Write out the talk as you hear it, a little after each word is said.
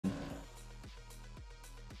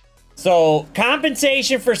So,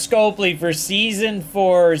 compensation for Scopely for Season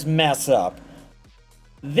 4's mess up.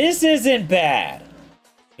 This isn't bad.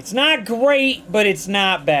 It's not great, but it's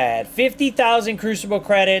not bad. 50,000 Crucible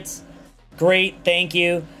credits. Great, thank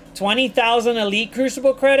you. 20,000 Elite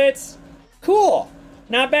Crucible credits. Cool.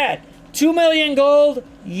 Not bad. 2 million gold.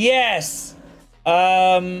 Yes.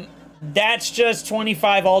 That's just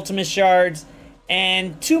 25 Ultimate Shards.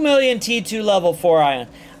 And 2 million T2 level 4 ion.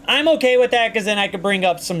 I'm okay with that because then I could bring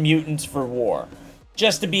up some mutants for war.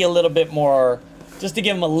 Just to be a little bit more... Just to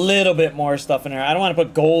give them a little bit more stuff in there. I don't want to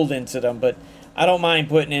put gold into them, but I don't mind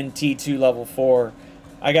putting in T2 level 4.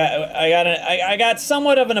 I got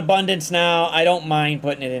somewhat of an abundance now. I don't mind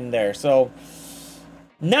putting it in there. So,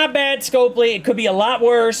 not bad, Scopely. It could be a lot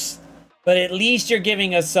worse, but at least you're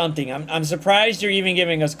giving us something. I'm surprised you're even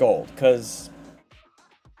giving us gold, because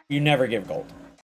you never give gold.